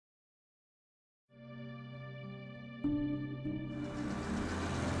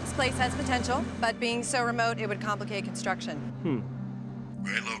place has potential, but being so remote, it would complicate construction.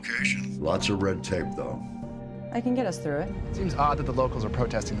 Great location. Lots of red tape, though. I can get us through it. Seems odd that the locals are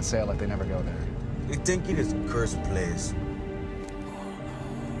protesting the sale like they never go there. They think it is a cursed place.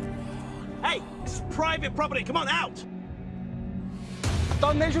 Hey, this is private property. Come on, out!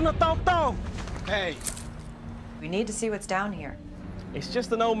 Hey, We need to see what's down here. It's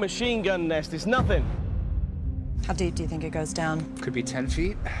just an old machine gun nest. It's nothing. How deep do you think it goes down? Could be 10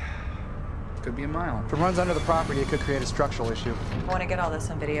 feet. Could be a mile. If it runs under the property, it could create a structural issue. I want to get all this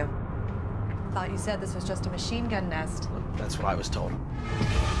on video. Thought you said this was just a machine gun nest. that's what I was told.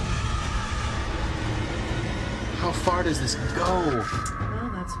 How far does this go?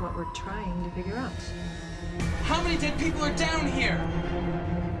 Well, that's what we're trying to figure out. How many dead people are down here?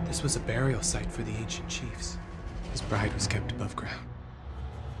 This was a burial site for the ancient chiefs. His bride was kept above ground.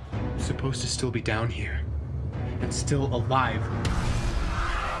 Supposed to still be down here. And still alive.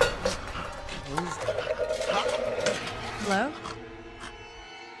 Hello?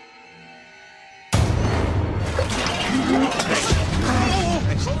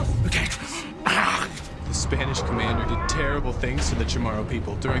 The Spanish commander did terrible things to the Chamorro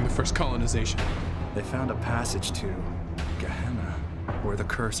people during the first colonization. They found a passage to Gehenna, where the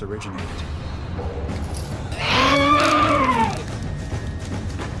curse originated.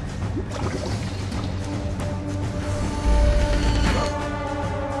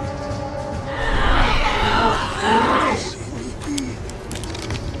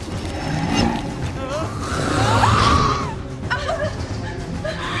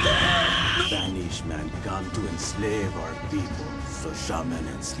 Spanish man began to enslave our people, so shaman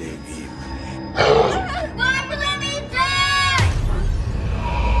enslaved him.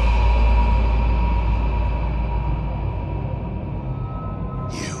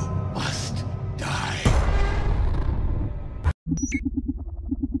 You must die.